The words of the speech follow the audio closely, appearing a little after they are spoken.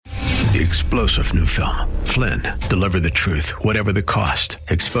The explosive new film, Flynn, deliver the truth, whatever the cost.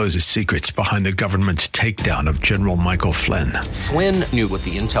 Exposes secrets behind the government's takedown of General Michael Flynn. Flynn knew what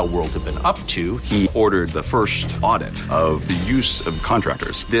the intel world had been up to. He ordered the first audit of the use of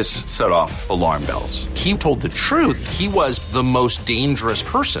contractors. This set off alarm bells. He told the truth. He was the most dangerous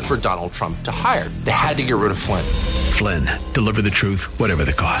person for Donald Trump to hire. They had to get rid of Flynn. Flynn, deliver the truth, whatever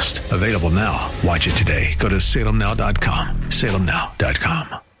the cost. Available now. Watch it today. Go to salemnow.com.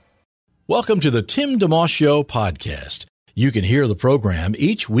 salemnow.com. Welcome to the Tim DeMoss Show podcast. You can hear the program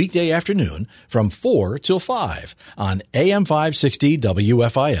each weekday afternoon from 4 till 5 on AM 560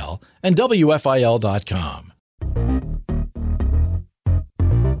 WFIL and WFIL.com.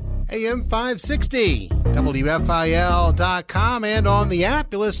 AM 560, WFIL.com, and on the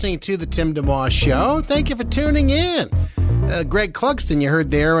app. You're listening to the Tim DeMoss Show. Thank you for tuning in. Greg Clugston, you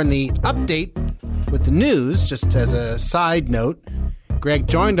heard there in the update with the news. Just as a side note, Greg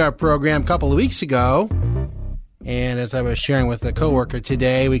joined our program a couple of weeks ago, and as I was sharing with a coworker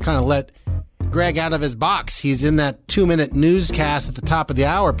today, we kind of let Greg out of his box. He's in that 2-minute newscast at the top of the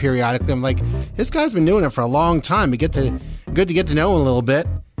hour periodically. I'm like, this guy's been doing it for a long time. Good to get to know him a little bit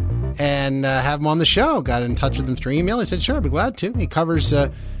and have him on the show. Got in touch with him through email. He said, sure, I'd be glad to. He covers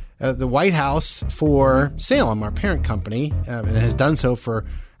the White House for Salem, our parent company, and has done so for,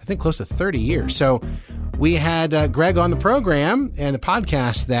 I think, close to 30 years. So we had Greg on the program, and the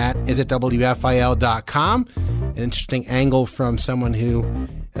podcast that is at WFIL.com. An interesting angle from someone who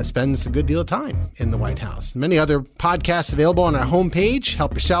spends a good deal of time in the White House. Many other podcasts available on our homepage.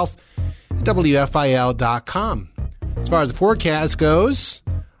 Help yourself at WFIL.com. As far as the forecast goes,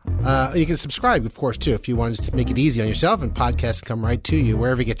 you can subscribe, of course, too, if you want to make it easy on yourself, and podcasts come right to you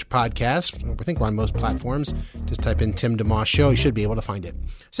wherever you get your podcasts. I think we're on most platforms. Just type in Tim DeMoss Show. You should be able to find it.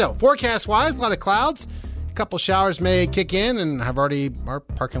 So, forecast-wise, a lot of clouds. A couple showers may kick in, and our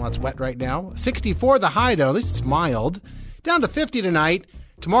parking lot's wet right now. 64 the high, though. At least it's mild. Down to 50 tonight.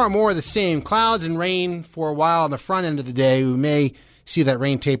 Tomorrow, more of the same. Clouds and rain for a while on the front end of the day. We may see that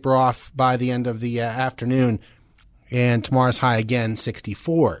rain taper off by the end of the afternoon. And tomorrow's high again,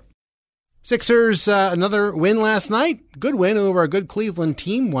 64. Sixers, another win last night. Good win over a good Cleveland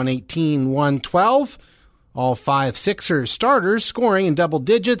team, 118-112. All 5 Sixers starters scoring in double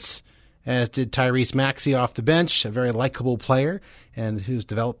digits, as did Tyrese Maxey off the bench, a very likable player and who's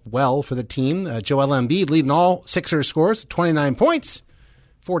developed well for the team. Joel Embiid leading all Sixers scores, 29 points,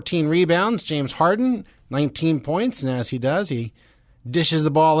 14 rebounds. James Harden, 19 points, and as he does, he dishes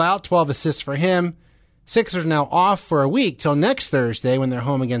the ball out, 12 assists for him. Sixers now off for a week till next Thursday when they're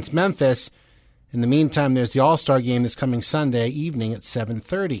home against Memphis. In the meantime, there's the All-Star game this coming Sunday evening at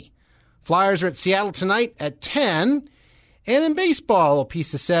 7:30. Flyers are at Seattle tonight at 10. And in baseball, a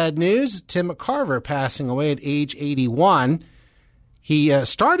piece of sad news, Tim McCarver passing away at age 81. He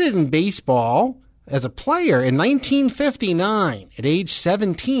started in baseball as a player in 1959 at age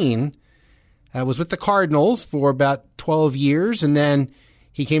 17. Was with the Cardinals for about 12 years, and then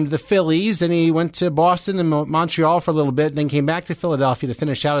he came to the Phillies, then he went to Boston and Montreal for a little bit, then came back to Philadelphia to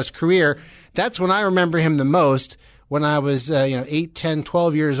finish out his career. That's when I remember him the most, when I was 8, 10,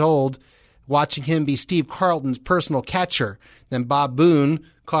 12 years old, watching him be Steve Carlton's personal catcher. Then Bob Boone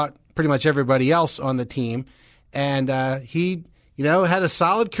caught pretty much everybody else on the team. And he, had a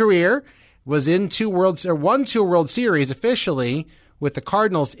solid career, was in won 2 World Series officially with the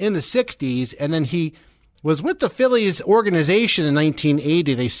Cardinals in the 60s, and then he was with the Phillies organization in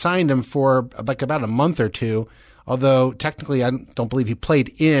 1980. They signed him for about a month or two, although technically I don't believe he played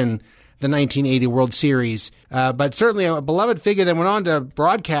in the 1980 World Series. But certainly a beloved figure that went on to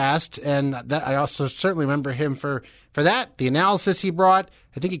broadcast, and that I also certainly remember him for that. The analysis he brought,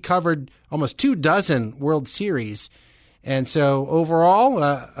 I think he covered almost 24 World Series. And so overall,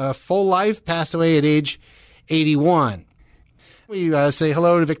 a full life, passed away at age 81. We say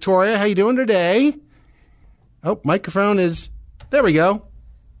hello to Victoria. How you doing today? Oh, microphone is... There we go.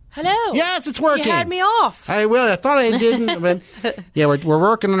 Hello. Yes, it's working. You had me off. I thought I didn't. But yeah, we're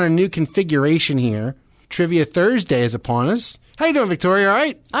working on a new configuration here. Trivia Thursday is upon us. How you doing, Victoria? All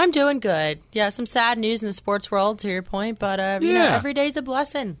right? I'm doing good. Yeah, some sad news in the sports world, to your point, but every day's a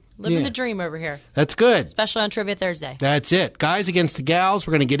blessing. Living the dream over here. That's good. Especially on Trivia Thursday. That's it. Guys against the gals.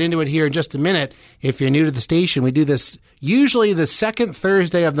 We're going to get into it here in just a minute. If you're new to the station, we do this usually the second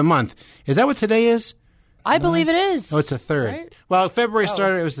Thursday of the month. Is that what today is? I believe it is. Oh, it's a third. Right? Well, February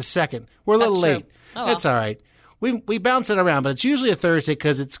started, it was the second. We're a little late. Oh, That's all right. We bounce it around, but it's usually a Thursday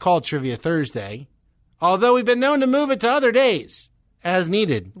because it's called Trivia Thursday. Although we've been known to move it to other days as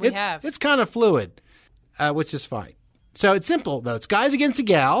needed. We have. It's kind of fluid, which is fine. So it's simple, though. It's guys against the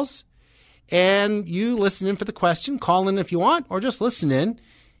gals, and you listen in for the question. Call in if you want, or just listen in.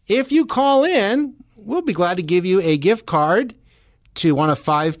 If you call in, we'll be glad to give you a gift card to one of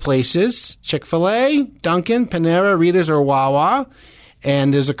 5 places: Chick-fil-A, Dunkin', Panera, Rita's, or Wawa.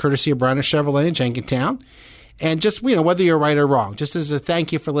 And there's a courtesy of Bryner Chevrolet in Jenkintown. And just, whether you're right or wrong, just as a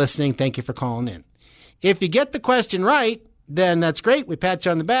thank you for listening, thank you for calling in. If you get the question right, then that's great. We pat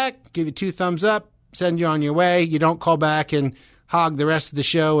you on the back, give you 2 thumbs up, send you on your way. You don't call back and hog the rest of the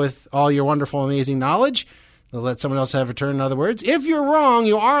show with all your wonderful, amazing knowledge. They'll let someone else have a turn, in other words. If you're wrong,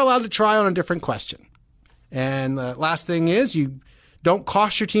 you are allowed to try on a different question. And last thing is, you don't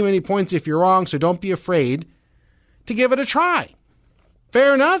cost your team any points if you're wrong, so don't be afraid to give it a try.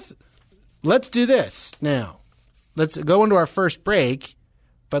 Fair enough? Let's do this now. Let's go into our first break,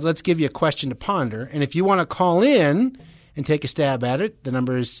 but let's give you a question to ponder. And if you want to call in and take a stab at it, the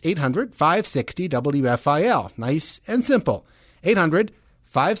number is 800-560-WFIL. Nice and simple.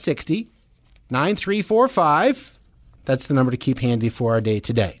 800-560-9345. That's the number to keep handy for our day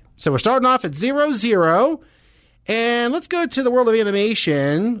today. So we're starting off at 00. And let's go to the world of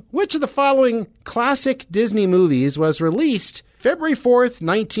animation. Which of the following classic Disney movies was released February 4th,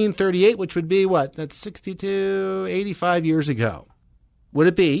 1938, which would be what? That's 85 years ago. Would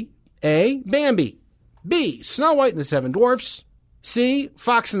it be A, Bambi, B, Snow White and the Seven Dwarfs, C,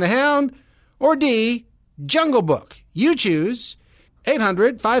 Fox and the Hound, or D, Jungle Book? You choose.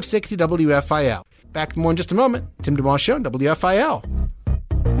 800-560-WFIL. Back more in just a moment. Tim DeMoss Show on WFIL.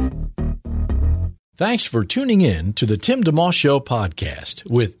 Thanks for tuning in to the Tim DeMoss Show podcast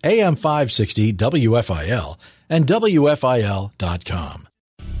with AM 560 WFIL and WFIL.com.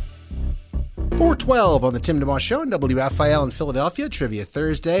 412 on the Tim DeMoss Show and WFIL in Philadelphia. Trivia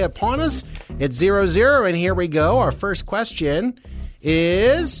Thursday upon us. It's 00, and here we go. Our first question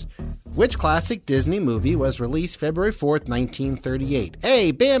is, which classic Disney movie was released February 4th, 1938?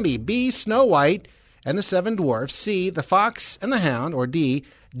 A, Bambi, B, Snow White and the Seven Dwarfs, C, The Fox and the Hound, or D,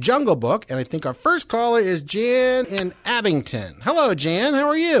 Jungle Book. And I think our first caller is Jan in Abington. Hello, Jan. How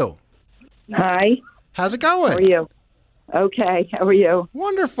are you? Hi. How's it going? How are you? Okay. How are you?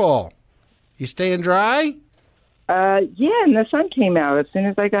 Wonderful. You staying dry? Yeah, and the sun came out as soon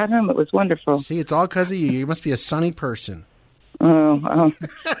as I got home. It was wonderful. See, it's all because of you. You must be a sunny person. Oh,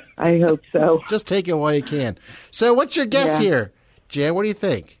 I hope so. Just take it while you can. So what's your guess here? Jan, what do you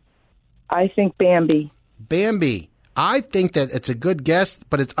think? I think Bambi. Bambi. I think that it's a good guess,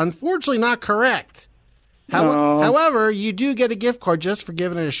 but it's unfortunately not correct. However, you do get a gift card just for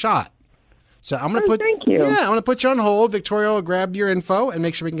giving it a shot. So I'm going to thank you. Yeah, I'm going to put you on hold. Victoria will grab your info and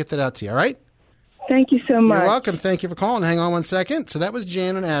make sure we can get that out to you, all right? Thank you so much. You're welcome. Thank you for calling. Hang on one second. So that was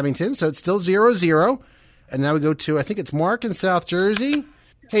Jan in Abington. So it's still 00. And now we go to, I think it's Mark in South Jersey.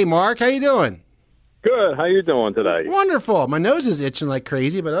 Hey, Mark, how you doing? Good. How you doing today? Wonderful. My nose is itching like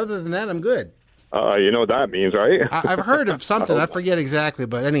crazy, but other than that, I'm good. You know what that means, right? I've heard of something. I forget exactly,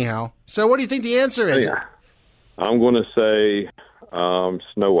 but anyhow. So what do you think the answer is? Yeah. I'm going to say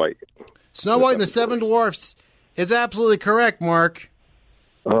Snow White. Snow White and the Seven Dwarfs is absolutely correct, Mark.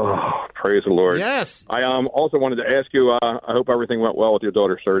 Oh, praise the Lord. Yes. I also wanted to ask you, I hope everything went well with your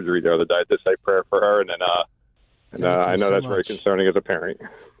daughter's surgery the other day. I did say prayer for her, and I know that's very concerning as a parent.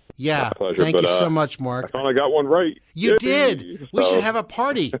 Yeah. Pleasure, Thank you so much, Mark. I finally got one right. You did. We should have a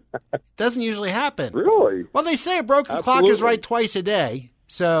party. Doesn't usually happen. Really? Well, they say a broken clock is right twice a day.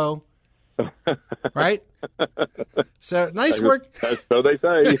 So, right? So, nice work. So they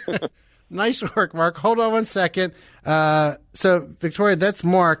say. Nice work, Mark. Hold on one second. So, Victoria, that's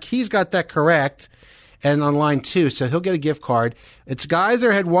Mark. He's got that correct. And on line 2, so he'll get a gift card. It's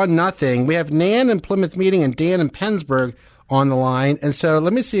Geyser had 1-0. We have Nan in Plymouth Meeting and Dan in Pennsburg on the line. And so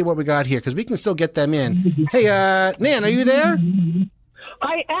let me see what we got here, because we can still get them in. Hey, Nan, are you there?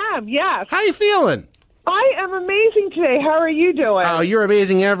 I am, yes. How you feeling? I am amazing today. How are you doing? Oh, you're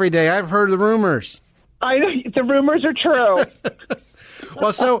amazing every day. I've heard the rumors. I know the rumors are true.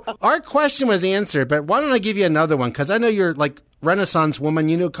 Well, so our question was answered, but why don't I give you another one? Because I know you're like Renaissance woman.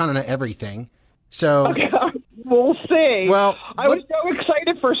 You know kind of everything. So okay, we'll see. Well, I was so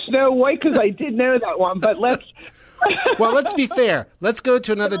excited for Snow White because I did know that one, but let's... Well, let's be fair. Let's go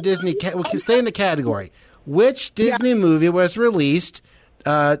to another Disney. We can stay in the category. Which Disney movie was released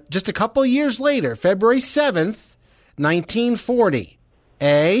just a couple years later, February 7th, 1940?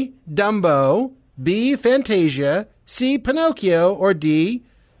 A, Dumbo, B, Fantasia, C, Pinocchio, or D,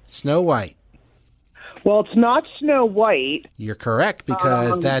 Snow White? Well, it's not Snow White. You're correct,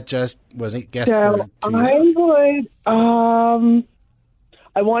 because that just wasn't guessed so for I would...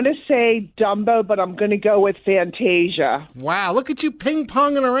 I want to say Dumbo, but I'm going to go with Fantasia. Wow, look at you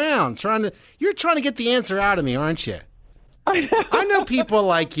ping-ponging around. You're trying to get the answer out of me, aren't you? I know people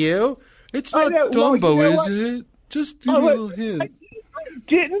like you. It's not Dumbo, is it? Just a little hint.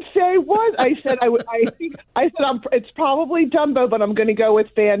 didn't say what. I said it's probably Dumbo, but I'm going to go with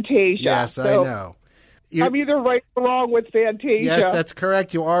Fantasia. Yes, I know. I'm either right or wrong with Fantasia. Yes, that's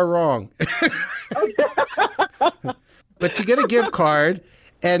correct. You are wrong. But you get a gift card.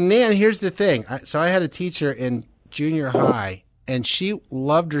 And Nan, here's the thing. So I had a teacher in junior high, and she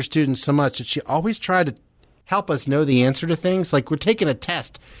loved her students so much that she always tried to help us know the answer to things. Like we're taking a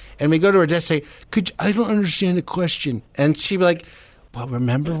test, and we go to her desk and say, I don't understand the question. And she'd be like, well,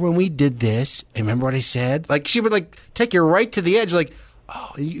 remember when we did this? And remember what I said? Like she would like take you right to the edge, like,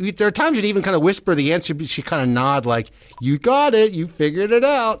 oh, there are times you'd even kind of whisper the answer, but she'd kind of nod like, you got it, you figured it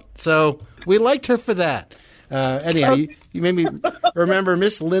out. So we liked her for that. Anyhow, you made me remember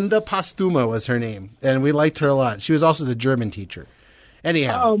Miss Linda Postuma was her name, and we liked her a lot. She was also the German teacher.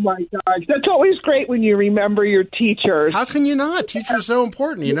 Anyhow. Oh, my gosh. That's always great when you remember your teachers. How can you not? Teachers are so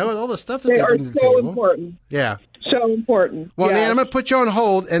important, you know, all the stuff that they bring to the table. They are so important. Yeah. So important. Well, Nan, I'm going to put you on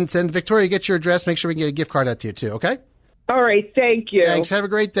hold and send Victoria get your address. Make sure we can get a gift card out to you, too, okay? All right. Thank you. Thanks. Have a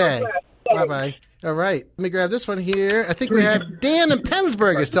great day. Bye-bye. All right. Let me grab this one here. I think we have Dan in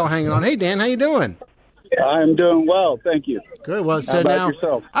Pennsburg is still hanging on. Hey, Dan, how you doing? I'm doing well, thank you. Good. Well, so How about now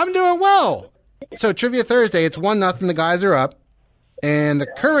yourself? I'm doing well. So Trivia Thursday, it's 1-0. The guys are up, and the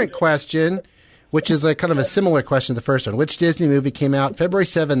current question, which is a kind of a similar question to the first one, which Disney movie came out February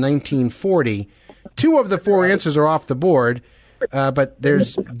 7, 1940? 2 of the 4 answers are off the board, but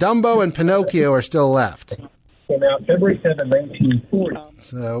there's Dumbo and Pinocchio are still left. Came out February 7, 1940.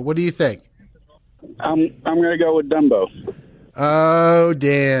 So what do you think? I'm going to go with Dumbo. Oh,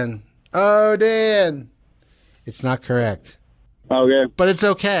 Dan. It's not correct. Okay. But it's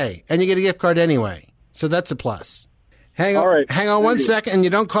okay. And you get a gift card anyway. So that's a plus. Hang on one second, and you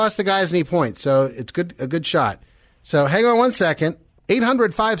don't cost the guys any points. So it's a good shot. So hang on 1 second.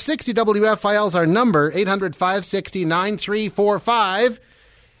 800-560-WFIL is our number. 800-560-9345.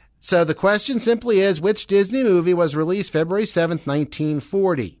 So the question simply is, which Disney movie was released February 7th,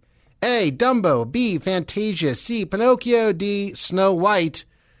 1940? A, Dumbo. B, Fantasia. C, Pinocchio. D, Snow White.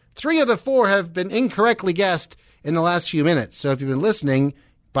 3 of the 4 have been incorrectly guessed in the last few minutes. So if you've been listening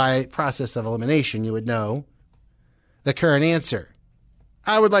by process of elimination, you would know the current answer.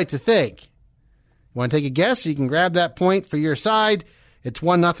 I would like to think. You want to take a guess? You can grab that point for your side. It's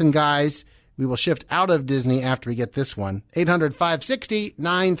 1-0, guys. We will shift out of Disney after we get this one.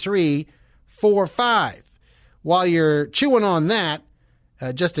 800-560-9345. While you're chewing on that,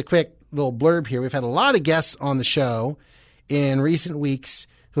 just a quick little blurb here. We've had a lot of guests on the show in recent weeks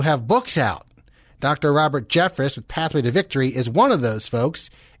who have books out. Dr. Robert Jeffress with Pathway to Victory is one of those folks.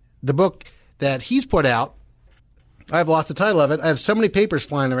 The book that he's put out, I've lost the title of it. I have so many papers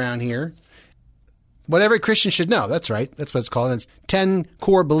flying around here. What every Christian should know. That's right. That's what it's called. It's 10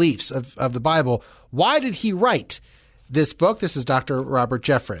 core beliefs of the Bible. Why did he write this book? This is Dr. Robert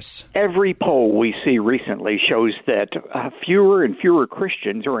Jeffress. Every poll we see recently shows that fewer and fewer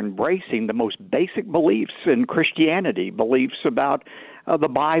Christians are embracing the most basic beliefs in Christianity, beliefs about the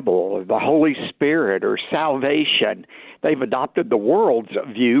Bible, or the Holy Spirit, or salvation. They've adopted the world's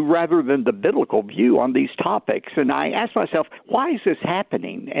view rather than the biblical view on these topics. And I ask myself, why is this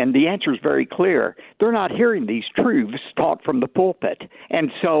happening? And the answer is very clear. They're not hearing these truths taught from the pulpit.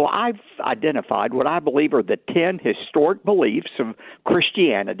 And so I've identified what I believe are the 10 historic beliefs of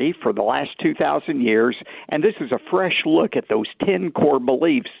Christianity for the last 2,000 years. And this is a fresh look at those 10 core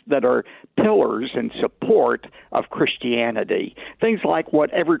beliefs that are pillars and support of Christianity. Things like what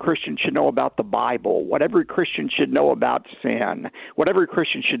every Christian should know about the Bible, what every Christian should know about sin, what every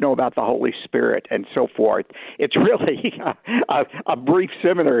Christian should know about the Holy Spirit, and so forth. It's really a brief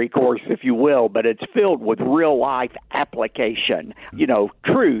seminary course, if you will, but it's filled with real-life application. You know,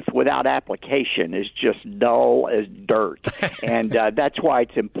 truth without application is just dull as dirt. And that's why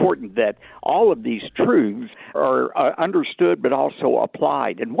it's important that all of these truths are understood but also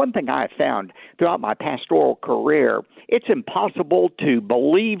applied. And one thing I have found throughout my pastoral career, it's impossible to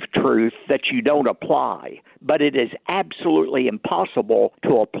believe truth that you don't apply, but it is absolutely impossible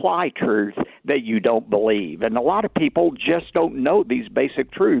to apply truth that you don't believe. And a lot of people just don't know these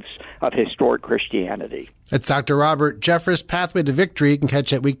basic truths of historic Christianity. It's Dr. Robert Jeffress, Pathway to Victory. You can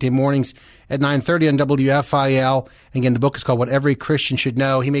catch that weekday mornings at 9:30 on WFIL. Again, the book is called What Every Christian Should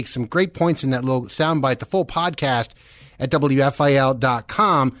Know. He makes some great points in that little soundbite, the full podcast at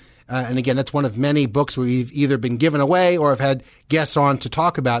WFIL.com. And again, that's one of many books we've either been given away or have had guests on to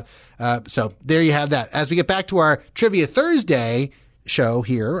talk about. So there you have that. As we get back to our Trivia Thursday show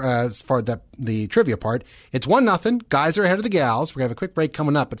here, as far as the trivia part, it's 1-0. Guys are ahead of the gals. We're going to have a quick break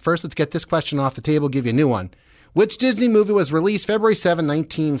coming up. But first, let's get this question off the table, give you a new one. Which Disney movie was released February 7,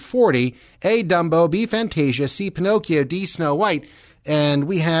 1940? A, Dumbo. B, Fantasia. C, Pinocchio. D, Snow White. And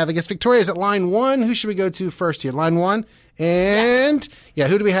we have, I guess, Victoria's at line 1. Who should we go to first here? Line 1. And,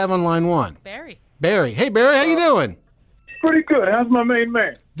 who do we have on line 1? Barry. Barry. Hey, Barry, how you doing? Pretty good. How's my main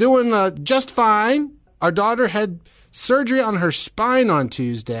man? Doing just fine. Our daughter had surgery on her spine on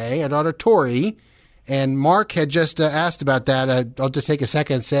Tuesday, our daughter Tori. And Mark had just asked about that. I'll just take a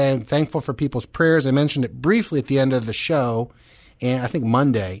second and say I'm thankful for people's prayers. I mentioned it briefly at the end of the show, and I think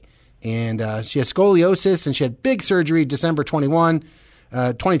Monday. And she has scoliosis, and she had big surgery December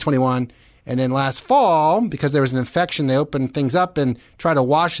 2021. And then last fall, because there was an infection, they opened things up and tried to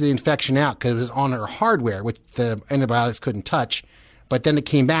wash the infection out because it was on her hardware, which the antibiotics couldn't touch. But then it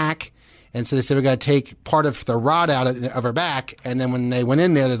came back, and so they said, we got to take part of the rod out of her back. And then when they went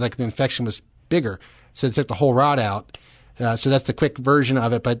in there, the infection was bigger. So they took the whole rod out. So that's the quick version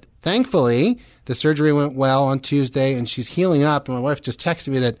of it. But thankfully, the surgery went well on Tuesday, and she's healing up. And my wife just texted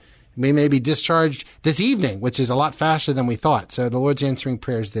me that we may be discharged this evening, which is a lot faster than we thought. So the Lord's answering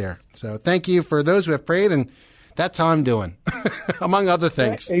prayers there. So thank you for those who have prayed, and that's how I'm doing, among other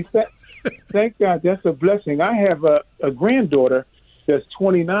things. Thank God. That's a blessing. I have a granddaughter that's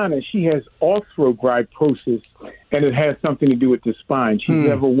 29, and she has arthrogryposis, and it has something to do with the spine. She's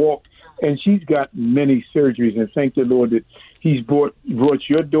never walked, and she's got many surgeries, and thank the Lord that he's brought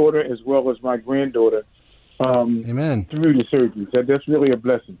your daughter as well as my granddaughter Amen. Through the surgeries. That's really a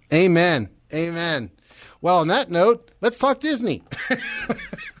blessing. Amen. Amen. Well, on that note, let's talk Disney.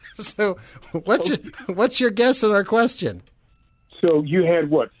 So what's your guess on our question? So you had,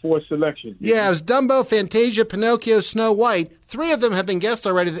 4 selections? Yeah, it was Dumbo, Fantasia, Pinocchio, Snow White. 3 of them have been guessed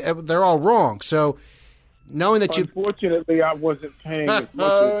already. They're all wrong. So knowing that Unfortunately, I wasn't paying as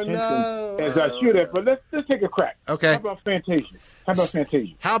much attention as I should have. But let's take a crack. Okay. How about Fantasia?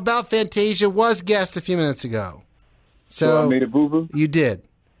 How about Fantasia was guessed a few minutes ago. So I made a boo-boo? You did.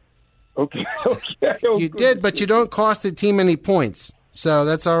 Okay. You did, but you don't cost the team any points. So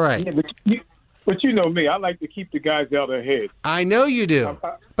that's all right. Yeah, but you know me. I like to keep the guys out ahead. I know you do.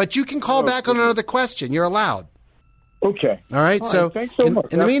 But you can call back on another question. You're allowed. Okay. All right. So thanks so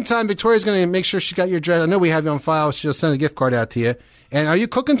much. In the meantime, Victoria's going to make sure she got your address. I know we have you on file. She'll send a gift card out to you. And are you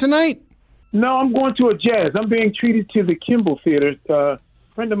cooking tonight? No, I'm going to a jazz. I'm being treated to the Kimball Theater. A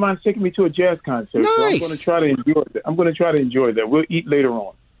friend of mine's taking me to a jazz concert. Nice. So I'm going to try to enjoy that. We'll eat later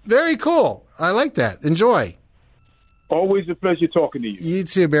on. Very cool. I like that. Enjoy. Always a pleasure talking to you. You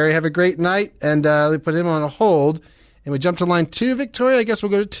too, Barry. Have a great night. And we put him on a hold. And we jump to line 2, Victoria. I guess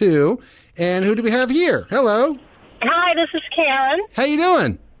we'll go to 2. And who do we have here? Hello. Hi, this is Karen. How you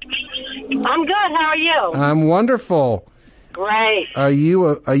doing? I'm good. How are you? I'm wonderful. Great. Are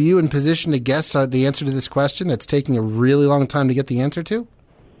you in position to guess the answer to this question that's taking a really long time to get the answer to?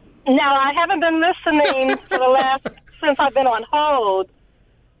 No, I haven't been listening for the last since I've been on hold.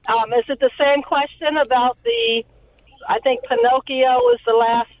 Is it the same question about I think Pinocchio was the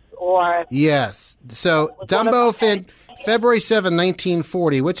last, or? Yes. So Dumbo, February 7,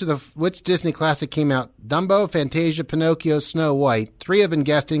 1940. Which Disney classic came out? Dumbo, Fantasia, Pinocchio, Snow White. 3 have been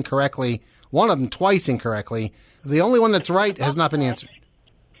guessed incorrectly. 1 of them twice incorrectly. The only one that's right has not been answered.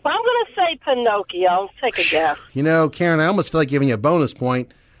 I'm going to say Pinocchio. Take a guess. You know, Karen, I almost feel like giving you a bonus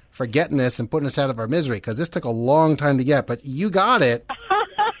point for getting this and putting us out of our misery because this took a long time to get, but you got it.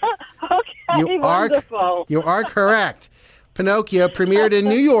 Okay, wonderful. You are correct. Pinocchio premiered in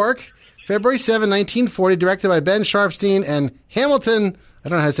New York, February 7, 1940, directed by Ben Sharpstein and Hamilton, I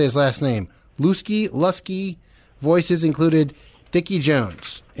don't know how to say his last name, Lusky. Voices included Dickie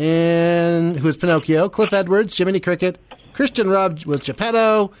Jones, and who was Pinocchio, Cliff Edwards, Jiminy Cricket, Christian Rubb was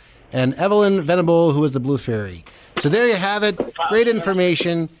Geppetto, and Evelyn Venable, who was the Blue Fairy. So there you have it. Great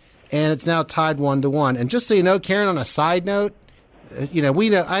information, and it's now tied 1-1. And just so you know, Karen, on a side note,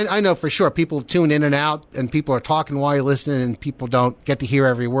 I know for sure people tune in and out, and people are talking while you're listening, and people don't get to hear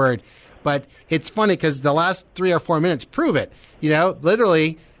every word. But it's funny because the last 3 or 4 minutes prove it.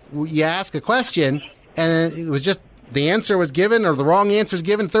 Literally, you ask a question, and it was just the answer was given or the wrong answer was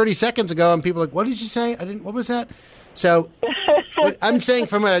given 30 seconds ago, and people are like, what did you say? What was that? So I'm saying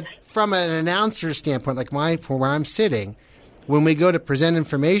from an announcer standpoint, from where I'm sitting, when we go to present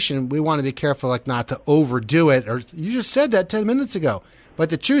information, we want to be careful, not to overdo it. Or you just said that 10 minutes ago. But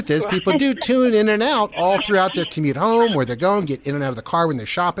the truth is, people do tune in and out all throughout their commute home, where they're going, get in and out of the car when they're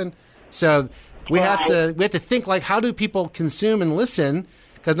shopping. So we have to think, how do people consume and listen?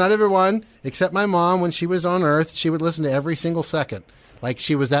 Because not everyone, except my mom, when she was on Earth, she would listen to every single second.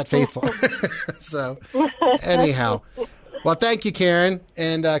 She was that faithful. So anyhow. Well, thank you, Karen,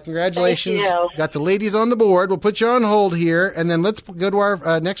 and congratulations. Thank you. Got the ladies on the board. We'll put you on hold here, and then let's go to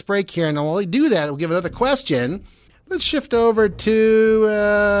our next break here. And while we do that, we'll give another question. Let's shift over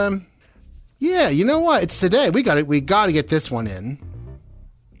to Yeah, you know what? It's today. We got to get this one in.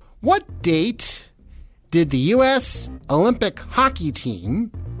 What date did the U.S. Olympic hockey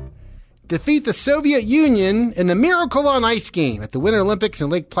team defeat the Soviet Union in the Miracle on Ice game at the Winter Olympics in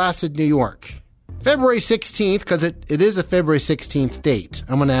Lake Placid, New York? February 16th, because it is a February 16th date.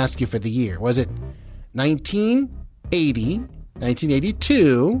 I'm going to ask you for the year. Was it 1980,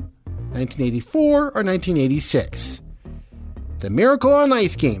 1982, 1984, or 1986? The Miracle on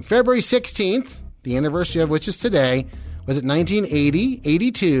Ice game, February 16th, the anniversary of which is today. Was it 1980,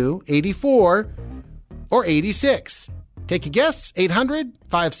 82, 84, or 86? Take a guess.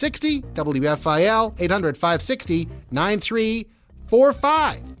 800-560-WFIL,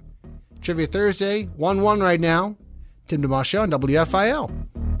 800-560-9345. Trivia Thursday, 1-1 right now. Tim DeMoss Show on WFIL.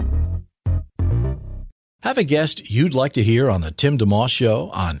 Have a guest you'd like to hear on the Tim DeMoss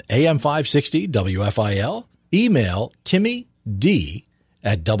Show on AM 560 WFIL? Email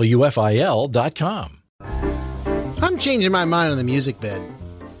timmyd@wfil.com. I'm changing my mind on the music bed.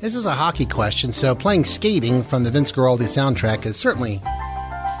 This is a hockey question, so playing Skating from the Vince Guaraldi soundtrack is certainly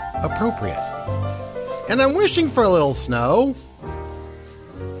appropriate. And I'm wishing for a little snow.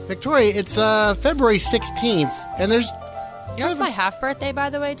 Victoria, it's February 16th, and there's... You know, it's my half birthday, by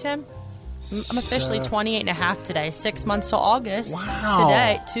the way, Tim. I'm officially 28 and a half today. 6 months till August.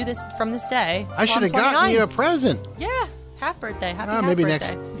 Wow. Today, from this day. I should have gotten you a present. Yeah, half birthday. Happy maybe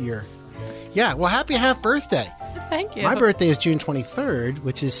birthday. Next year. Yeah, well, happy half birthday. Thank you. My birthday is June 23rd,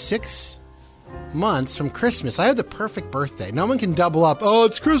 which is 6 months from Christmas. I have the perfect birthday. No one can double up. Oh,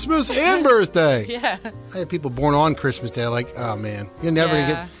 it's Christmas and birthday. Yeah. I have people born on Christmas Day. Like, oh, man. You're never going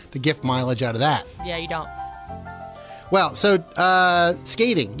to get the gift mileage out of that. Yeah, you don't. Well, so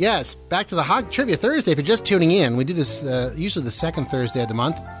Skating. Yes, back to the Hog Trivia Thursday. If you're just tuning in, we do this usually the second Thursday of the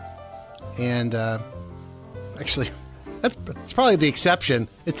month. And actually, that's probably the exception.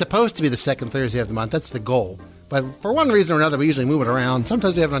 It's supposed to be the second Thursday of the month. That's the goal. But for one reason or another, we usually move it around.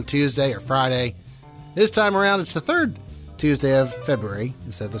 Sometimes we have it on Tuesday or Friday. This time around, it's the third Tuesday of February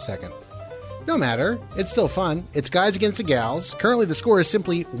instead of the second. No matter. It's still fun. It's guys against the gals. Currently, the score is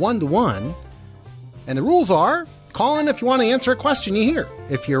simply 1-1. And the rules are, call in if you want to answer a question you hear.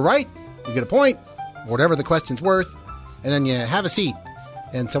 If you're right, you get a point, whatever the question's worth, and then you have a seat,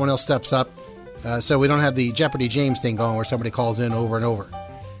 and someone else steps up. So we don't have the Jeopardy James thing going where somebody calls in over and over.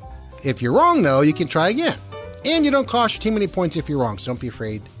 If you're wrong, though, you can try again. And you don't cost your team any points if you're wrong, so don't be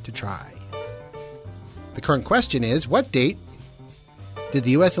afraid to try. The current question is, what date did the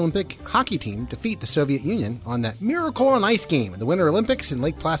U.S. Olympic hockey team defeat the Soviet Union on that Miracle on Ice game in the Winter Olympics in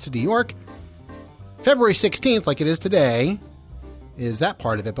Lake Placid, New York? February 16th, like it is today, is that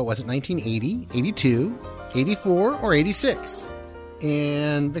part of it, but was it 1980, 82, 84, or 86?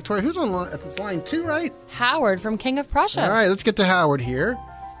 And Victoria, who's on line 2, right? Howard from King of Prussia. All right, let's get to Howard here.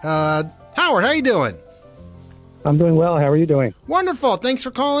 Howard, how you doing? I'm doing well. How are you doing? Wonderful. Thanks for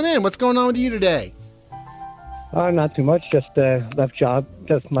calling in. What's going on with you today? Not too much. Just left job.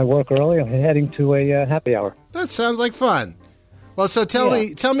 Just my work early. I'm heading to a happy hour. That sounds like fun. Well, so tell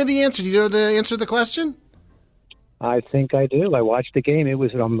me the answer. Do you know the answer to the question? I think I do. I watched the game. It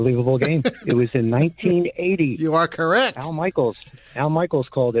was an unbelievable game. It was in 1980. You are correct. Al Michaels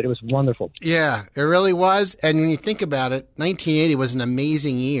called it. It was wonderful. Yeah, it really was. And when you think about it, 1980 was an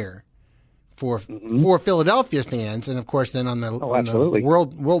amazing year for Philadelphia fans, and of course, then on the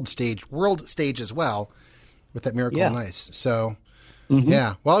world stage as well with that Miracle on Ice. So. Mm-hmm.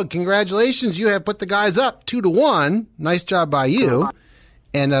 Yeah. Well, congratulations. You have put the guys up 2-1. Nice job by you.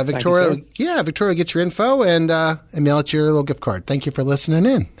 And Victoria, Victoria, get your info and mail it your little gift card. Thank you for listening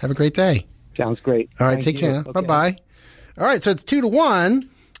in. Have a great day. Sounds great. All right. Take care. Okay. Bye-bye. All right. So it's 2-1.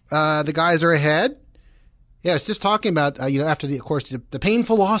 The guys are ahead. Yeah. I was just talking about, after the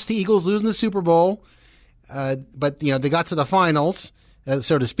painful loss, the Eagles losing the Super Bowl. But, they got to the finals,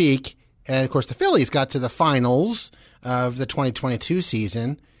 so to speak. And, of course, the Phillies got to the finals of the 2022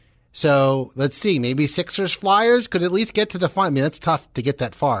 season. So let's see, maybe Sixers Flyers could at least get to the final. I mean, that's tough to get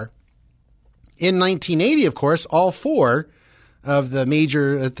that far. In 1980, of course, all four of the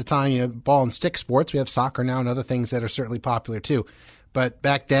major, at the time, ball and stick sports. We have soccer now and other things that are certainly popular too. But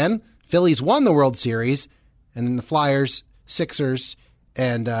back then, Phillies won the World Series, and then the Flyers, Sixers,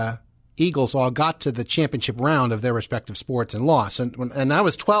 and Eagles all got to the championship round of their respective sports and lost. And I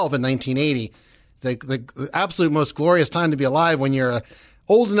was 12 in 1980. The absolute most glorious time to be alive when you're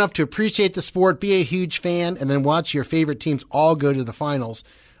old enough to appreciate the sport, be a huge fan, and then watch your favorite teams all go to the finals.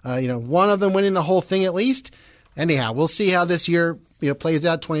 One of them winning the whole thing at least. Anyhow, we'll see how this year plays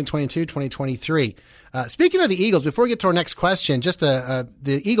out, 2022, 2023. Speaking of the Eagles, before we get to our next question, just the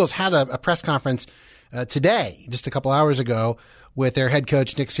Eagles had a press conference today, just a couple hours ago, with their head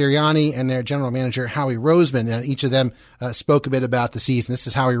coach, Nick Sirianni, and their general manager, Howie Roseman. Each of them spoke a bit about the season. This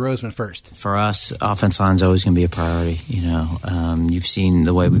is Howie Roseman first. For us, offense line's always going to be a priority. You've seen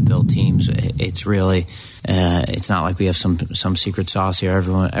the way we build teams. It's really, it's not like we have some secret sauce here.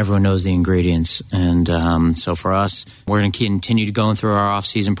 Everyone knows the ingredients. And so for us, we're going to continue to go through our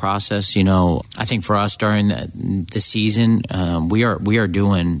off-season process. I think for us during the season, we are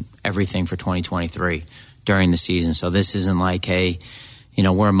doing everything for 2023 during the season. So this isn't like, hey,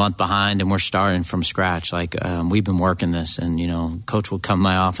 we're a month behind and we're starting from scratch. Like, we've been working this, and, coach will come to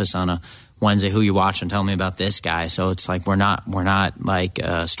my office on a Wednesday, who you watch, and tell me about this guy. So it's like we're not like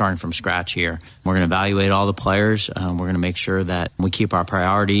starting from scratch here. We're going to evaluate all the players. We're going to make sure that we keep our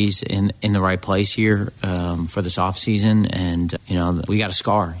priorities in the right place here for this off season. And we got a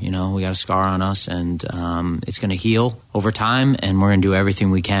scar. We got a scar on us, and it's going to heal over time. And we're going to do everything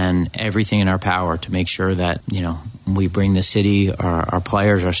we can, everything in our power, to make sure that we bring the city, our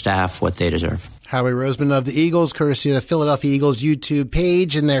players, our staff, what they deserve. Howie Roseman of the Eagles, courtesy of the Philadelphia Eagles YouTube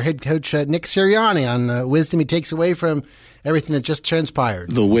page, and their head coach, Nick Sirianni, on the wisdom he takes away from everything that just transpired.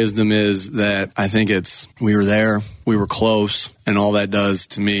 The wisdom is that I think we were there, we were close, and all that does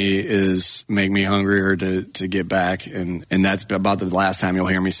to me is make me hungrier to get back. And that's about the last time you'll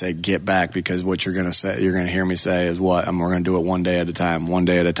hear me say get back, because what you're going to hear me say is we're going to do it one day at a time,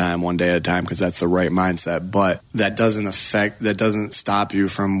 because that's the right mindset. But that doesn't stop you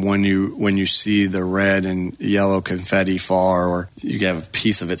from when you see the red and yellow confetti fall, or you have a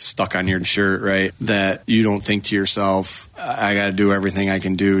piece of it stuck on your shirt, right? That you don't think to yourself, I got to do everything I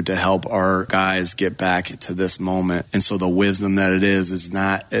can do to help our guys get back to this moment. And so the wisdom that it is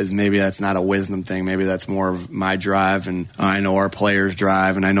maybe that's not a wisdom thing. Maybe that's more of my drive, and I know our players'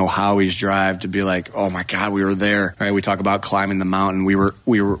 drive, and I know Howie's drive to be like, oh my God, we were there. Right? We talk about climbing the mountain. We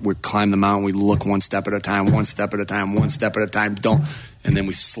climb the mountain. We look one step at a time. And then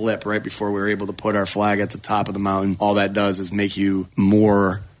we slip right before we were able to put our flag at the top of the mountain. All that does is make you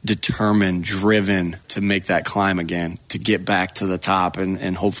more determined, driven to make that climb again, to get back to the top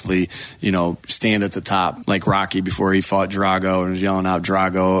and hopefully, stand at the top like Rocky before he fought Drago and was yelling out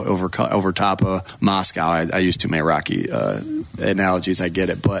Drago over top of Moscow. I use too many Rocky analogies. I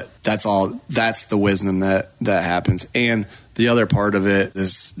get it, but that's the wisdom that happens. And the other part of it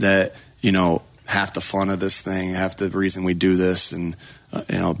is that, half the fun of this thing, half the reason we do this, and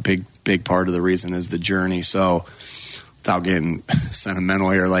big part of the reason is the journey. So without getting sentimental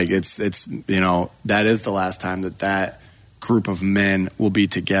here, like it's that is the last time that group of men will be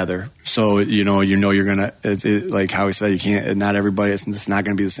together. So you're gonna, like Howie said, you can't. Not everybody. It's not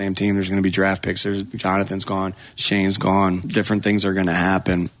going to be the same team. There's going to be draft picks. Jonathan's gone, Shane's gone. Different things are going to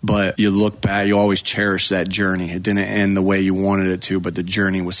happen. But you look back, you always cherish that journey. It didn't end the way you wanted it to, but the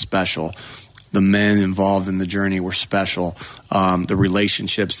journey was special. The men involved in the journey were special. The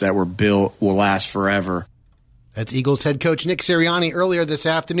relationships that were built will last forever. That's Eagles head coach Nick Sirianni earlier this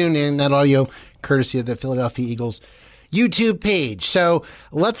afternoon, in that audio courtesy of the Philadelphia Eagles YouTube page. So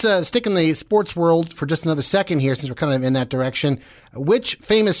let's stick in the sports world for just another second here, since we're kind of in that direction. Which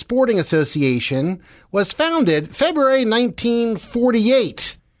famous sporting association was founded February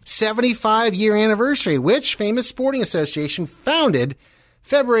 1948? 75-year anniversary. Which famous sporting association founded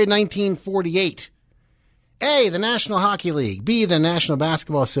February 1948? A, the National Hockey League. B, the National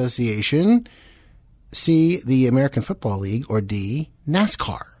Basketball Association. C, the American Football League. Or D,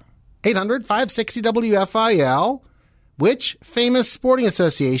 NASCAR. 800-560-WFIL. Which famous sporting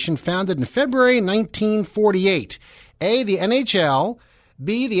association founded in February 1948? A, the NHL.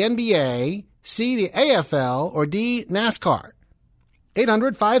 B, the NBA. C, the AFL. Or D, NASCAR.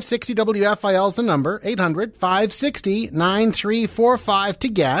 800-560-WFIL is the number. 800-560-9345 to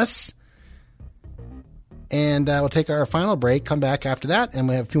guess. And we'll take our final break, come back after that, and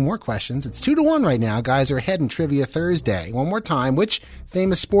we have a few more questions. It's 2-1 right now. Guys are ahead in Trivia Thursday. One more time. Which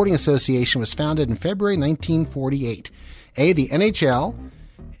famous sporting association was founded in February 1948? A, the NHL.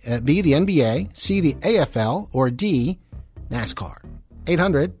 B, the NBA. C, the AFL. Or D, NASCAR.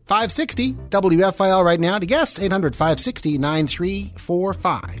 800-560-WFIL right now to guess.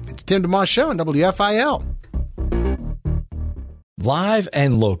 800-560-9345. It's Tim DeMoss Show on WFIL. Live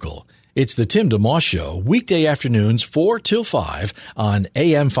and local. It's the Tim DeMoss Show, weekday afternoons 4 till 5 on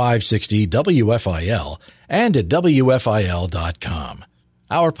AM 560 WFIL and at WFIL.com.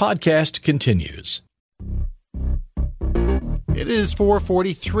 Our podcast continues. It is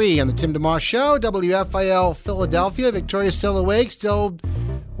 4:43 on the Tim DeMoss Show, WFIL Philadelphia. Victoria still awake.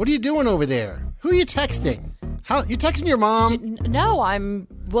 What are you doing over there? Who are you texting? You texting your mom? No, I'm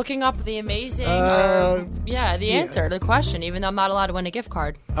looking up the amazing, answer to the question, even though I'm not allowed to win a gift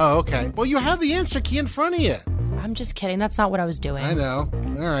card. Oh, okay. Well, you have the answer key in front of you. I'm just kidding. That's not what I was doing. I know.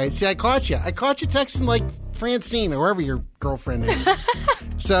 All right. See, I caught you. I caught you texting like Francine or whoever your girlfriend is.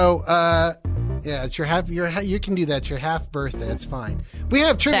 So, yeah, it's you can do that. It's your half birthday. That's fine. We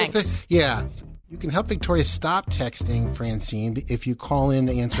have trivia. Thanks. Yeah. You can help Victoria stop texting Francine if you call in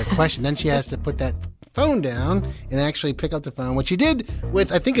to answer a question. Then she has to put that phone down and actually pick up the phone, which you did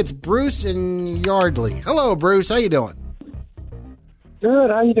with, I think it's Bruce and Yardley. Hello, Bruce. How you doing?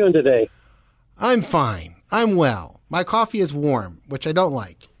 Good. How you doing today? I'm fine. I'm well. My coffee is warm, which I don't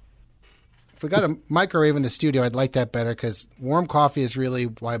like. If we got a microwave in the studio, I'd like that better because warm coffee is really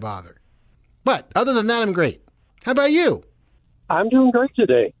why bother. But other than that, I'm great. How about you? I'm doing great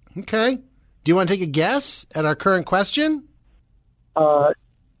today. Okay. Do you want to take a guess at our current question?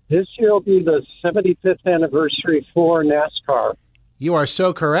 This year will be the 75th anniversary for NASCAR. You are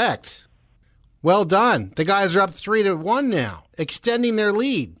so correct. Well done. The guys are up 3-1 now, extending their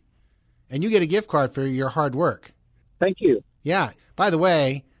lead. And you get a gift card for your hard work. Thank you. Yeah. By the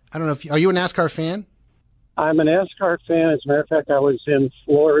way, I don't know if are you a NASCAR fan? I'm a NASCAR fan. As a matter of fact, I was in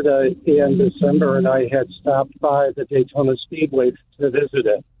Florida in December, and I had stopped by the Daytona Speedway to visit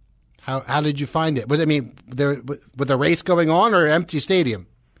it. How did you find it? Was with the race going on or empty stadium?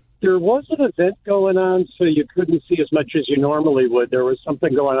 There was an event going on, so you couldn't see as much as you normally would. There was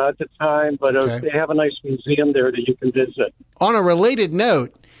something going on at the time, but they have a nice museum there that you can visit. On a related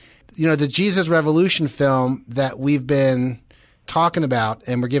note, the Jesus Revolution film that we've been talking about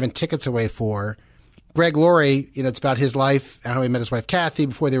and we're giving tickets away for, Greg Laurie, it's about his life and how he met his wife Kathy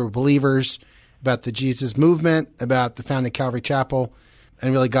before they were believers, about the Jesus movement, about the founding of Calvary Chapel,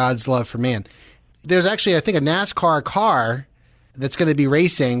 and really God's love for man. There's actually, I think, a NASCAR car that's going to be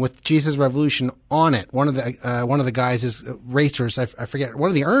racing with Jesus Revolution on it. One of the guys is racers. I forget, one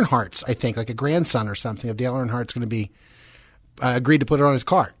of the Earnhardts, I think, like a grandson or something of Dale Earnhardt's going to be agreed to put it on his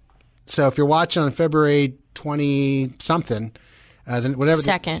car. So if you're watching on February 20-something, then whatever.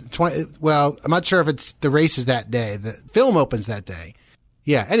 Second. Well, I'm not sure if it's the race is that day. The film opens that day.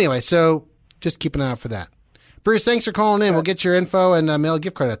 Yeah. Anyway, so just keep an eye out for that. Bruce, thanks for calling in. We'll get your info and mail a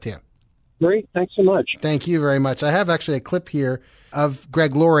gift card out to you. Great. Thanks so much. Thank you very much. I have actually a clip here of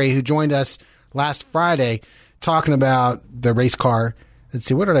Greg Laurie, who joined us last Friday, talking about the race car. Let's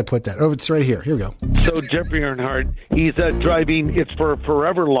see, where did I put that? Oh, it's right here. Here we go. So Jeffrey Earnhardt, he's driving, it's for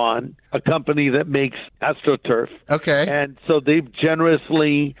Forever Lawn, a company that makes AstroTurf. Okay. And so they've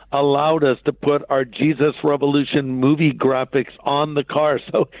generously allowed us to put our Jesus Revolution movie graphics on the car.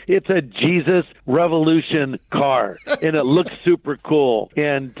 So it's a Jesus Revolution car, and it looks super cool.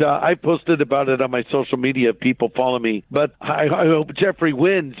 And I posted about it on my social media. People follow me. But I hope Jeffrey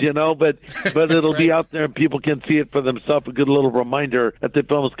wins, but it'll be out there and people can see it for themselves. A good little reminder that the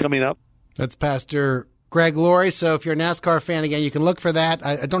film is coming up. That's Pastor Greg Laurie. So if you're a NASCAR fan, again, you can look for that.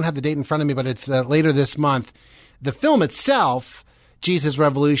 I don't have the date in front of me, but it's later this month. The film itself, Jesus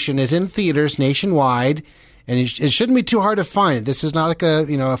Revolution, is in theaters nationwide, and it shouldn't be too hard to find. This is not like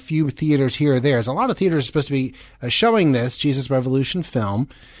a few theaters here or there. There's a lot of theaters supposed to be showing this Jesus Revolution film,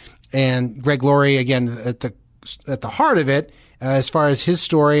 and Greg Laurie, again, at the heart of it, as far as his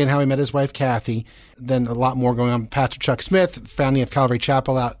story and how he met his wife Kathy. Then a lot more going on. Pastor Chuck Smith, founding of Calvary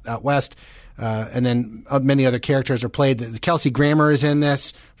Chapel out west. And then many other characters are played. Kelsey Grammer is in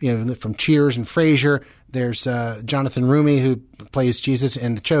this, from Cheers and Frasier. There's Jonathan Roumie, who plays Jesus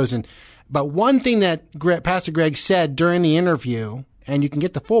in The Chosen. But one thing that Pastor Greg said during the interview, and you can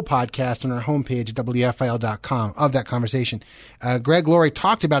get the full podcast on our homepage at WFIL.com of that conversation, Greg Laurie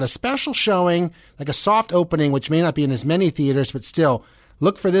talked about a special showing, like a soft opening, which may not be in as many theaters, but still,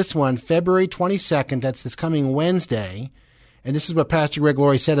 look for this one, February 22nd. That's this coming Wednesday. And this is what Pastor Greg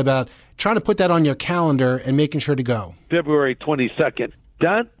Laurie said about trying to put that on your calendar and making sure to go. February 22nd.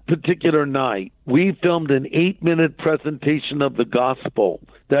 That particular night, we filmed an 8-minute presentation of the gospel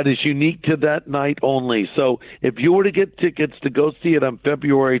that is unique to that night only. So if you were to get tickets to go see it on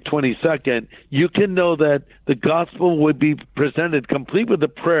February 22nd, you can know that the gospel would be presented complete with a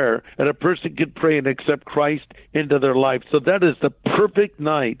prayer, and a person could pray and accept Christ into their life. So that is the perfect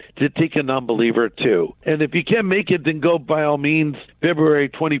night to take a non-believer to. And if you can't make it, then go by all means. February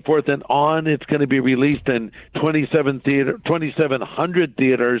 24th and on, it's going to be released in 2,700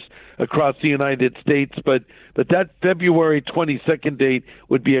 theaters across the United States. But that February 22nd date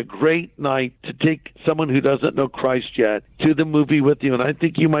would be a great night to take someone who doesn't know Christ yet to the movie with you, and I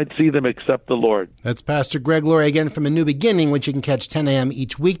think you might see them accept the Lord. That's Pastor Greg Laurie again from A New Beginning, which you can catch 10 a.m.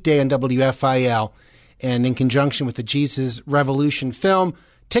 each weekday on WFIL, and in conjunction with the Jesus Revolution film.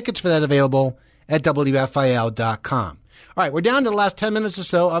 Tickets for that available at WFIL.com. All right, we're down to the last 10 minutes or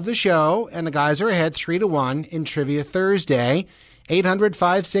so of the show, and the guys are ahead 3-1 in Trivia Thursday.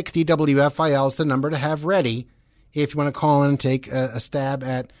 800-560-WFIL is the number to have ready if you want to call in and take a stab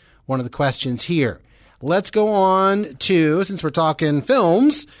at one of the questions here. Let's go on to, since we're talking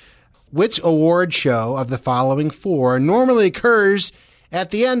films, which award show of the following four normally occurs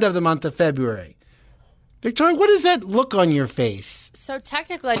at the end of the month of February? Victoria, what is that look on your face? So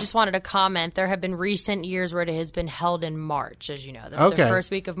technically, I just wanted to comment. There have been recent years where it has been held in March, as you know, the first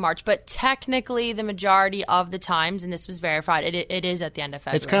week of March. But technically, the majority of the times, and this was verified, it is at the end of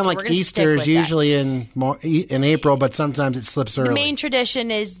February. It's kind of like Easter is usually in April, but sometimes it slips early. The main tradition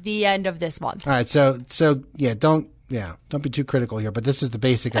is the end of this month. All right, so don't be too critical here, but this is the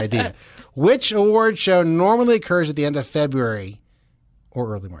basic idea. Which award show normally occurs at the end of February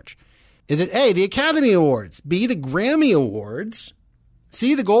or early March? Is it A, the Academy Awards, B, the Grammy Awards,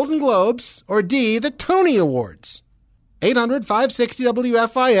 C, the Golden Globes, or D, the Tony Awards?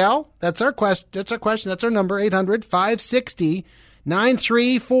 800-560-WFIL. That's our question. That's our number,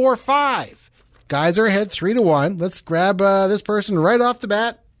 800-560-9345. Guys are ahead 3-1. Let's grab this person right off the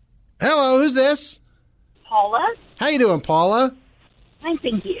bat. Hello, who's this? Paula. How you doing, Paula? Fine,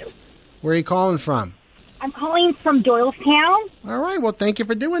 thank you. Where are you calling from? I'm calling from Doylestown. All right, well, thank you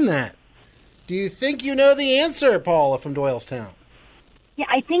for doing that. Do you think you know the answer, Paula from Doylestown? Yeah,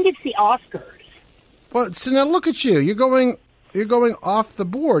 I think it's the Oscars. Well, so now look at you. You're going off the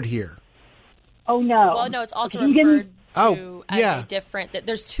board here. Oh, no. Well, no, it's also referred to as a different...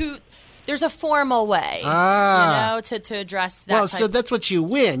 There's a formal way, to address that. Well, so that's what you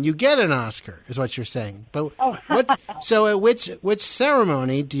win. You get an Oscar, is what you're saying. But so at which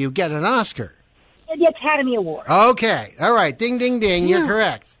ceremony do you get an Oscar? The Academy Awards. Okay. All right. Ding, ding, ding. You're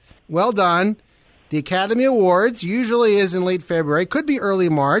correct. Well done. The Academy Awards usually is in late February. Could be early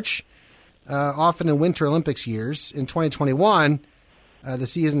March, often in Winter Olympics years. In 2021, the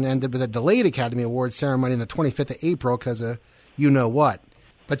season ended with a delayed Academy Awards ceremony on the 25th of April because of you-know-what.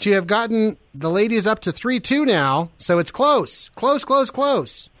 But you have gotten the ladies up to 3-2 now, so it's close.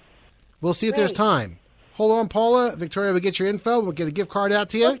 Close. We'll see if there's time. Hold on, Paula. Victoria will get your info. We'll get a gift card out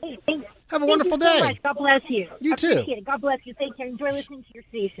to you. Okay, Have a wonderful day. Thank you so much. God bless you. You too. Appreciate it. God bless you. Thank you. Enjoy listening to your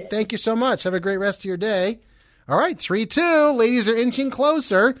station. Thank you so much. Have a great rest of your day. All right, 3-2. Ladies are inching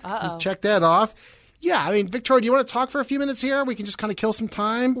closer. Just check that off. Yeah, I mean, Victoria, do you want to talk for a few minutes here? We can just kind of kill some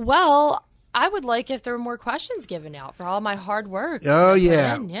time. Well, I would like if there were more questions given out for all my hard work. Oh,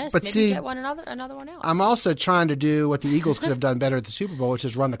 yeah. Yes, but maybe get another one out. I'm also trying to do what the Eagles could have done better at the Super Bowl, which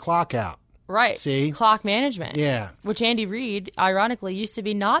is run the clock out. Right. See? Clock management. Yeah. Which Andy Reid, ironically, used to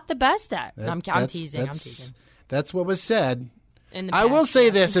be not the best at. I'm teasing. That's what was said. In the I past, will say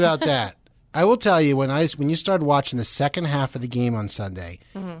this about that. I will tell you, when you started watching the second half of the game on Sunday,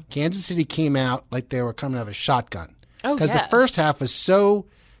 Kansas City came out like they were coming out of a shotgun. Oh, because the first half was so...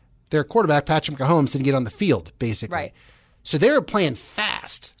 Their quarterback, Patrick Mahomes, didn't get on the field, basically. Right. So they were playing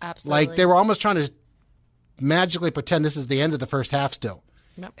fast. Absolutely. Like they were almost trying to magically pretend this is the end of the first half still.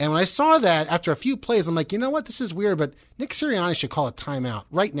 Yep. And when I saw that, after a few plays, I'm like, you know what? This is weird, but Nick Sirianni should call a timeout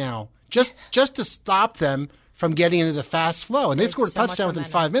right now just to stop them from getting into the fast flow. And they scored a touchdown within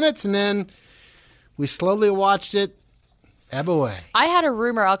 5 minutes, and then we slowly watched it ebb away. I had a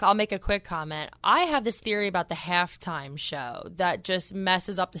rumor. I'll make a quick comment. I have this theory about the halftime show that just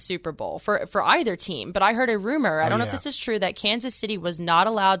messes up the Super Bowl for either team. But I heard a rumor. I don't know if this is true, that Kansas City was not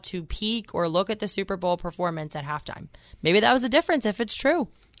allowed to peek or look at the Super Bowl performance at halftime. Maybe that was the difference if it's true.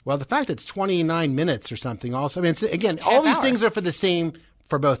 Well, the fact that it's 29 minutes or something also. I mean, again, all these things are for the same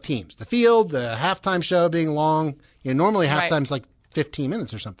for both teams. The field, the halftime show being long. Normally halftime's like 15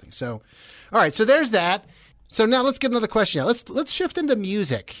 minutes or something. So, all right. So there's that. So now let's get another question out. Let's shift into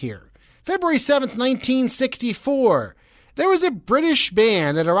music here. February 7th, 1964. There was a British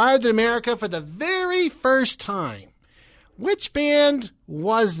band that arrived in America for the very first time. Which band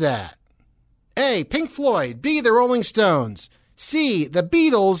was that? A, Pink Floyd. B, the Rolling Stones. C, the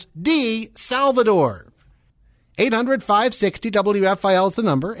Beatles. D, Salvador. 800-560-WFIL is the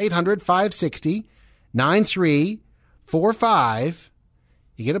number. 800-560-9345.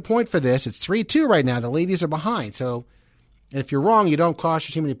 You get a point for this. It's 3-2 right now. The ladies are behind. So if you're wrong, you don't cost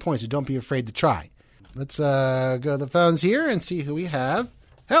you too many points. So don't be afraid to try. Let's go to the phones here and see who we have.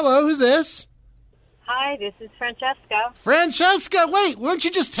 Hello, who's this? Hi, this is Francesca. Francesca, wait, weren't you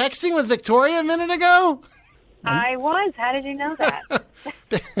just texting with Victoria a minute ago? I was. How did you know that?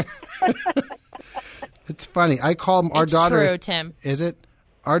 It's funny. I call our daughter. It's true, Tim. Is it?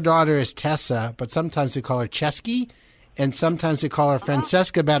 Our daughter is Tessa, but sometimes we call her Chesky. And sometimes we call her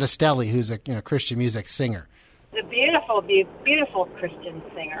Francesca Battistelli, who's a Christian music singer. The beautiful Christian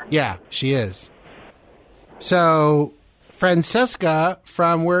singer. Yeah, she is. So, Francesca,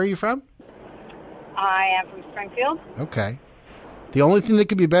 from where are you from? I am from Springfield. Okay. The only thing that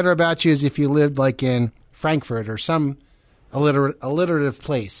could be better about you is if you lived like in Frankfurt or some alliterative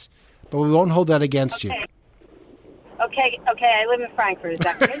place. But we won't hold that against you. Okay, I live in Frankfurt. Is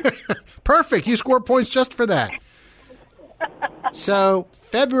that good? Perfect. You score points just for that. So,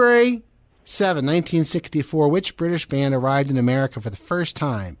 February 7, 1964, which British band arrived in America for the first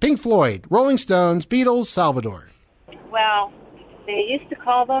time? Pink Floyd, Rolling Stones, Beatles, Salvador. Well, they used to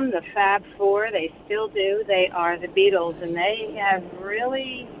call them the Fab Four. They still do. They are the Beatles, and they've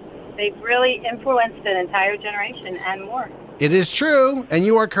really influenced an entire generation and more. It is true, and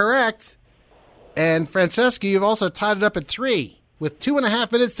you are correct. And Francesca, you've also tied it up at 3 with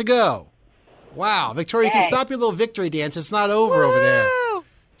 2.5 minutes to go. Wow, Victoria, you can stop your little victory dance. It's not over there.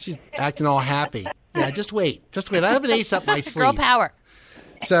 She's acting all happy. Yeah, just wait. I have an ace up my sleeve. Girl power.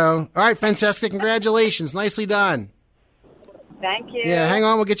 So, all right, Francesca, congratulations. Nicely done. Thank you. Yeah, hang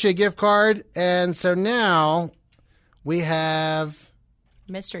on. We'll get you a gift card. And so now we have...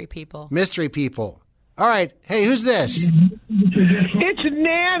 Mystery people. All right. Hey, who's this? It's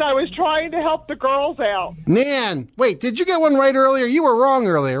Nan. I was trying to help the girls out. Nan. Wait, did you get one right earlier? You were wrong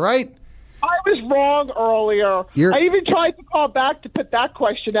earlier, right? I was wrong earlier. I even tried to call back to put that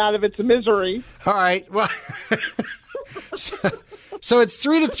question out of its misery. All right. Well, so it's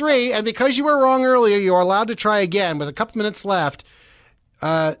 3-3, and because you were wrong earlier, you are allowed to try again with a couple minutes left.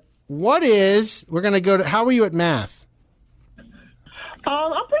 We're going to go to, how are you at math?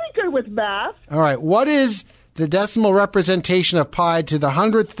 I'm pretty good with math. All right. What is the decimal representation of pi to the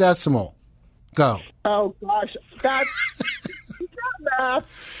 100th decimal? Go. Oh, gosh. That's math.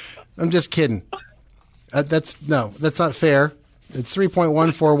 I'm just kidding. That's not fair. It's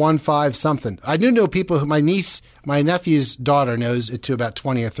 3.1415 something. I do know people who, my nephew's daughter knows it to about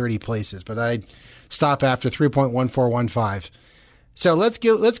 20 or 30 places, but I stop after 3.1415. So let's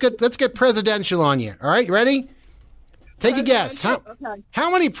get presidential on you. All right, you ready? Take a guess. How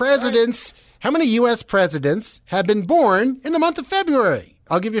many U.S. presidents have been born in the month of February?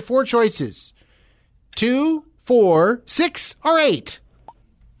 I'll give you 4 choices. 2, 4, 6, or 8.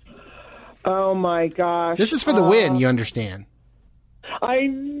 Oh, my gosh. This is for the win, you understand. I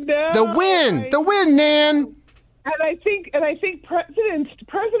know. The win, Nan. And I think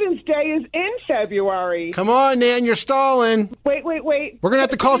President's Day is in February. Come on, Nan, you're stalling. Wait. We're going to have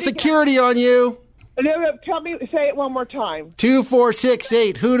to call security on you. No, say it one more time. 2, 4, 6,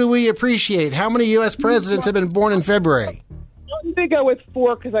 8. Who do we appreciate? How many U.S. presidents have been born in February? I'm going to go with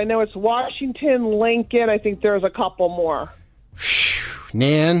 4 because I know it's Washington, Lincoln. I think there's a couple more.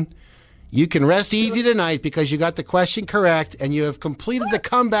 Nan, you can rest easy tonight because you got the question correct and you have completed the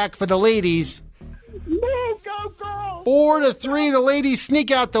comeback for the ladies. No, go girls! 4-3, the ladies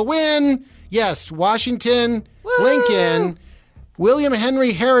sneak out the win. Yes, Washington, Lincoln, William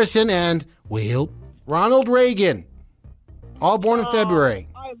Henry Harrison, and Ronald Reagan. All born in February.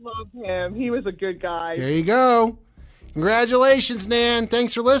 I love him. He was a good guy. There you go. Congratulations, Nan.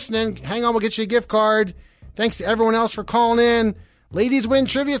 Thanks for listening. Hang on, we'll get you a gift card. Thanks to everyone else for calling in. Ladies Win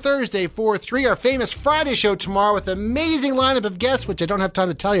Trivia Thursday, 4-3. Our famous Friday show tomorrow with an amazing lineup of guests, which I don't have time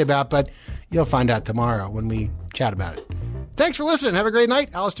to tell you about, but you'll find out tomorrow when we chat about it. Thanks for listening. Have a great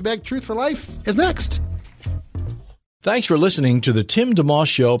night. Alistair Begg, Truth for Life, is next. Thanks for listening to the Tim DeMoss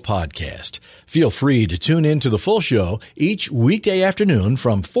Show podcast. Feel free to tune in to the full show each weekday afternoon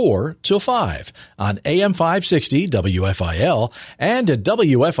from 4 till 5 on AM 560 WFIL and at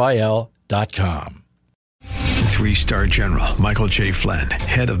WFIL.com. 3-star General Michael J. Flynn,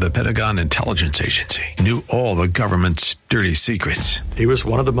 head of the Pentagon Intelligence Agency, knew all the government's dirty secrets. He was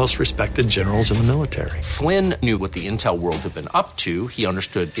one of the most respected generals in the military. Flynn knew what the intel world had been up to. He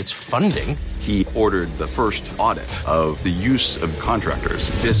understood its funding. He ordered the first audit of the use of contractors.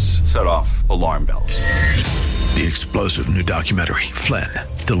 This set off alarm bells. The explosive new documentary, Flynn,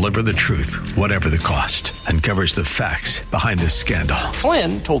 Deliver the Truth, Whatever the Cost, uncovers the facts behind this scandal.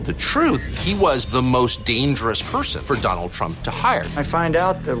 Flynn told the truth. He was the most dangerous person for Donald Trump to hire. I find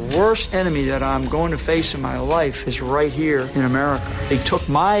out the worst enemy that I'm going to face in my life is right here in America. They took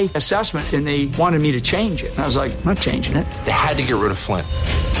my assessment and they wanted me to change it. And I was like, I'm not changing it. They had to get rid of Flynn.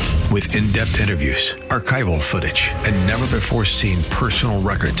 With in-depth interviews, archival footage, and never-before-seen personal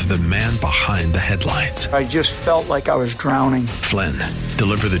records of the man behind the headlines. I just felt like I was drowning. Flynn,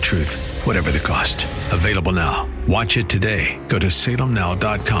 Deliver the Truth, Whatever the Cost. Available now. Watch it today. Go to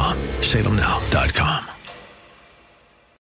salemnow.com. salemnow.com.